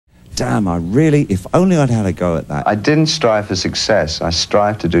damn, if only I'd had a go at that. I didn't strive for success. I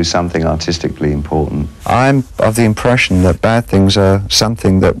strived to do something artistically important. I'm of the impression that bad things are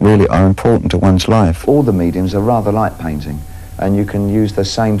something that really are important to one's life. All the mediums are rather like painting, and you can use the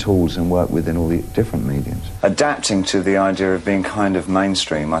same tools and work within all the different mediums. Adapting to the idea of being kind of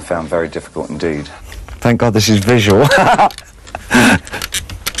mainstream I found very difficult indeed. Thank God this is visual.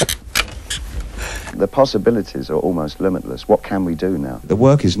 The possibilities are almost limitless. What can we do now? The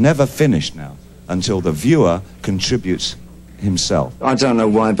work is never finished now until the viewer contributes himself. I don't know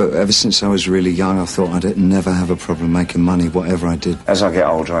why, but ever since I was really young, I thought I'd never have a problem making money, whatever I did. As I get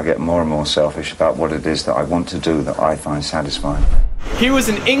older, I get more and more selfish about what it is that I want to do that I find satisfying. He was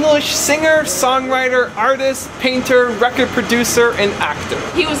an English singer, songwriter, artist, painter, record producer, and actor.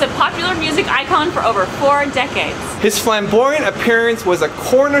 He was a popular music icon for over 4 decades. His flamboyant appearance was a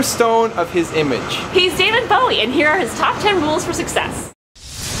cornerstone of his image. He's David Bowie, and here are his top 10 rules for success.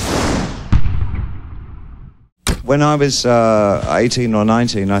 When I was 18 or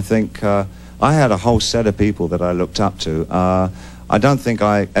 19, I think I had a whole set of people that I looked up to. I don't think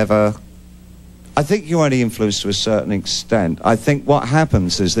I think you're only influenced to a certain extent. I think what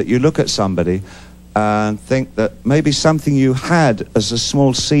happens is that you look at somebody and think that maybe something you had as a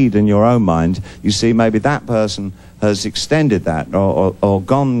small seed in your own mind, you see maybe that person has extended that or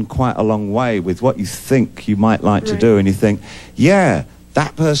gone quite a long way with what you think you might like to do, and you think, yeah,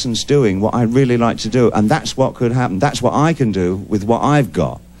 that person's doing what I really like to do, and that's what could happen. That's what I can do with what I've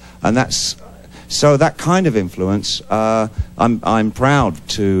got. And that's, so that kind of influence, I'm proud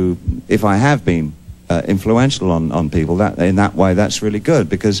to, if I have been influential on people, that in that way, that's really good,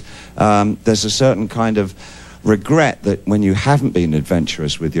 because there's a certain kind of regret that when you haven't been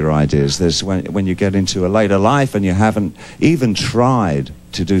adventurous with your ideas, there's when you get into a later life and you haven't even tried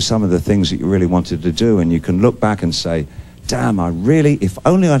to do some of the things that you really wanted to do, and you can look back and say, damn, if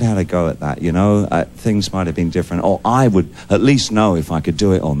only I'd had a go at that, you know, things might have been different, or I would at least know if I could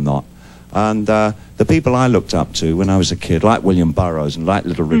do it or not. And the people I looked up to when I was a kid, like William Burroughs and like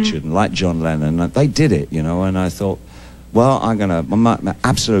Little Richard and like John Lennon, they did it, you know, and I thought, well, I'm an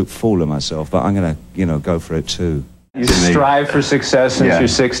absolute fool of myself, but I'm going to, you know, go for it too. You strive for success since you're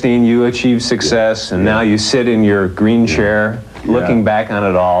 16, you achieve success, and now you sit in your green chair looking back on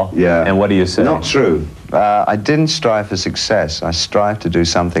it all, and what do you say? Not true. I didn't strive for success. I strived to do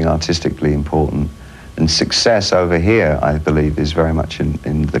something artistically important. And success over here, I believe, is very much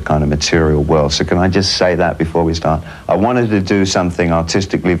in the kind of material world. So can I just say that before we start? I wanted to do something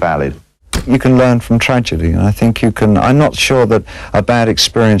artistically valid. You can learn from tragedy, and I think you can. I'm not sure that a bad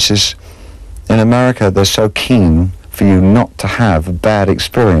experience is, in America, they're so keen for you not to have a bad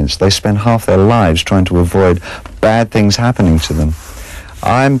experience. They spend half their lives trying to avoid bad things happening to them.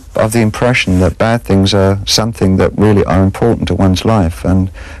 I'm of the impression that bad things are something that really are important to one's life,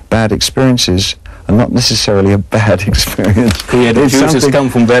 and bad experiences are not necessarily a bad experience. Creative juices come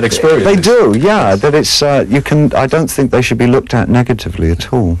from bad experiences. They do, yeah. That it's I don't think they should be looked at negatively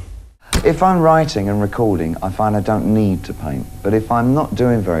at all. If I'm writing and recording, I find I don't need to paint. But if I'm not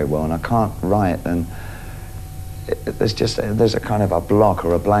doing very well and I can't write, then there's a kind of a block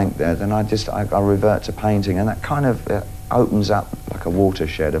or a blank there, then I revert to painting, and that kind of opens up like a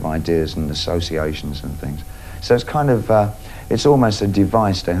watershed of ideas and associations and things. So it's kind of, it's almost a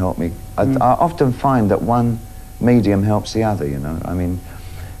device to help me. I often find that one medium helps the other, you know. I mean,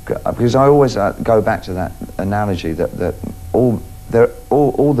 because I always go back to that analogy that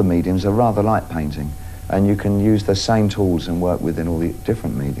all the mediums are rather like painting, and you can use the same tools and work within all the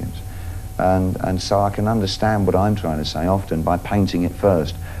different mediums. And so I can understand what I'm trying to say often by painting it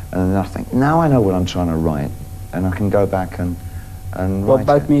first, and then I think, now I know what I'm trying to write, and I can go back and write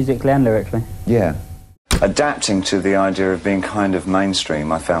both it. musically and lyrically? Yeah. Adapting to the idea of being kind of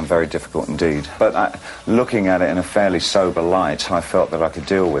mainstream I found very difficult indeed. But looking at it in a fairly sober light, I felt that I could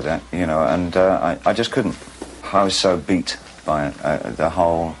deal with it, you know, and I just couldn't. I was so beat by it, the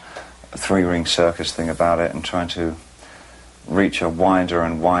whole three-ring circus thing about it, and trying to reach a wider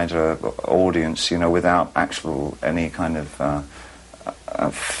and wider audience, you know, without any kind of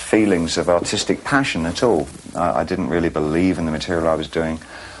feelings of artistic passion at all. I didn't really believe in the material I was doing,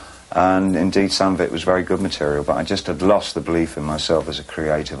 and indeed some of it was very good material, but I just had lost the belief in myself as a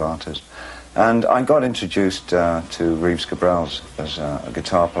creative artist. And I got introduced to Reeves Burroughs as a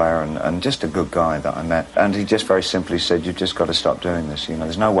guitar player and just a good guy that I met. And he just very simply said, you've just got to stop doing this, you know,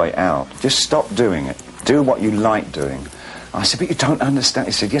 there's no way out. Just stop doing it. Do what you like doing. I said, but you don't understand.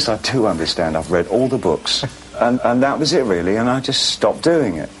 He said, yes, I do understand. I've read all the books. and that was it, really, and I just stopped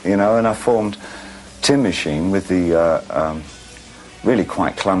doing it, you know, and I formed Tin Machine with the really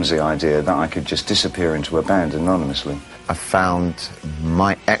quite clumsy idea that I could just disappear into a band anonymously. I found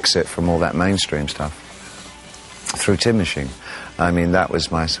my exit from all that mainstream stuff through Tin Machine. I mean, that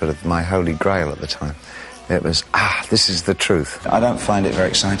was my sort of my holy grail at the time. It was, this is the truth. I don't find it very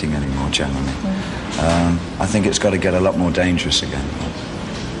exciting anymore, generally. I think it's got to get a lot more dangerous again.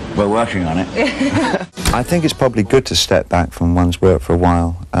 We're working on it. I think it's probably good to step back from one's work for a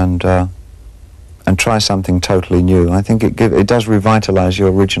while and try something totally new. I think it does revitalize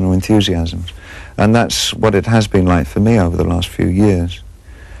your original enthusiasms. And that's what it has been like for me over the last few years.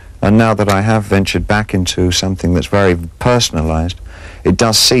 And now that I have ventured back into something that's very personalized, it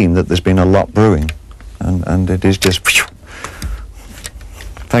does seem that there's been a lot brewing. And it is just...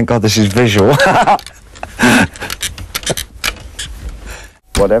 Thank God this is visual.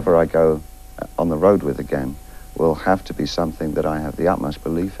 Whatever I go on the road with again will have to be something that I have the utmost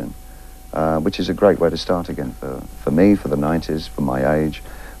belief in, which is a great way to start again for me, for the 90s, for my age.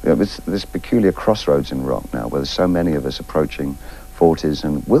 You know, this peculiar crossroads in rock now, where there's so many of us approaching 40s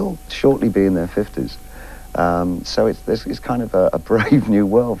and will shortly be in their 50s. So it's kind of a brave new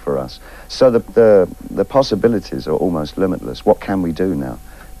world for us. So the possibilities are almost limitless. What can we do now?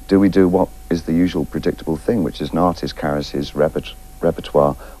 Do we do what is the usual predictable thing, which is an artist carries his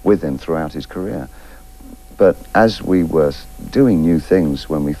repertoire with him throughout his career? But as we were doing new things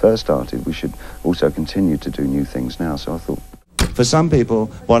when we first started, we should also continue to do new things now. So I thought... For some people,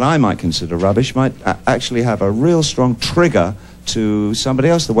 what I might consider rubbish might actually have a real strong trigger to somebody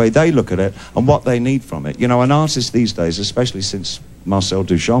else, the way they look at it and what they need from it. You know, an artist these days, especially since Marcel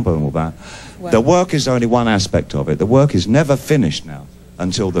Duchamp and all that, the work is only one aspect of it. The work is never finished now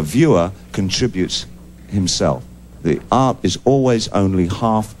until the viewer contributes himself. The art is always only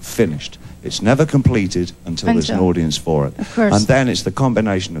half finished. It's never completed until there's an audience for it. Of course. And then it's the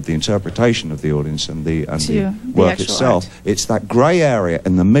combination of the interpretation of the audience and the work itself. Art. It's that grey area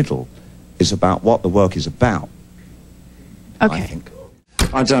in the middle is about what the work is about. Okay. I think.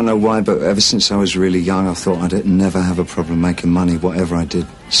 I don't know why, but ever since I was really young, I thought I'd never have a problem making money, whatever I did.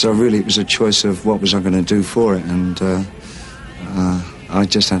 So really, it was a choice of what was I going to do for it, and I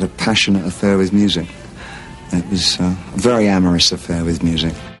just had a passionate affair with music. It was a very amorous affair with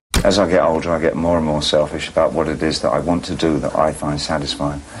music. As I get older, I get more and more selfish about what it is that I want to do that I find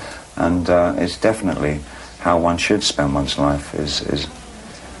satisfying. And it's definitely how one should spend one's life, is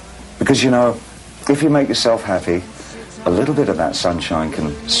because, you know, if you make yourself happy, a little bit of that sunshine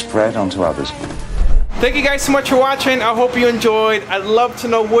can spread onto others. Thank you guys so much for watching. I hope you enjoyed. I'd love to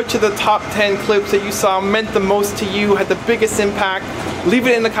know which of the top 10 clips that you saw meant the most to you, had the biggest impact. Leave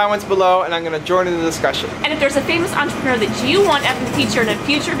it in the comments below and I'm going to join in the discussion. And if there's a famous entrepreneur that you want Evan to feature in a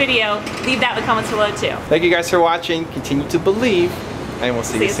future video, leave that in the comments below too. Thank you guys for watching. Continue to believe and we'll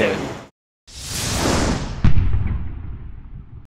see you soon.